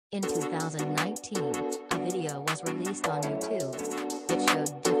In 2019, a video was released on YouTube. It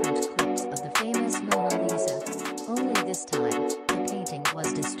showed different clips of the famous Mona Lisa. Only this time, the painting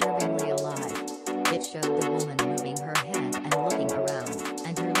was disturbingly alive. It showed the woman moving her head and looking around,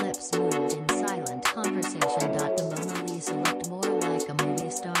 and her lips moved in silent conversation. The Mona Lisa looked more like a movie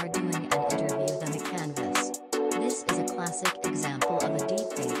star doing an interview than a canvas. This is a classic example of a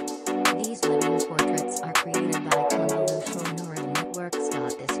deepfake. These living portraits are created by convolutional neural networks.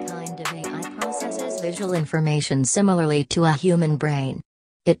 This kind of AI processes visual information similarly to a human brain.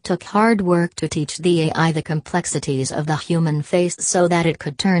 It took hard work to teach the AI the complexities of the human face so that it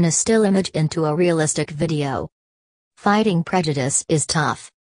could turn a still image into a realistic video. Fighting prejudice is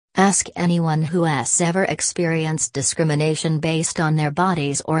tough. Ask anyone who has ever experienced discrimination based on their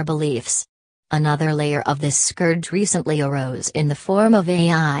bodies or beliefs. Another layer of this scourge recently arose in the form of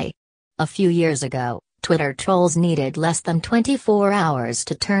AI. A few years ago, Twitter trolls needed less than 24 hours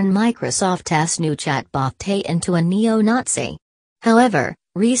to turn Microsoft's new chatbot Tay into a neo-Nazi. However,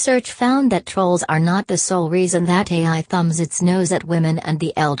 research found that trolls are not the sole reason that AI thumbs its nose at women and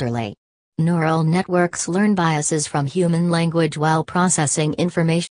the elderly. Neural networks learn biases from human language while processing information.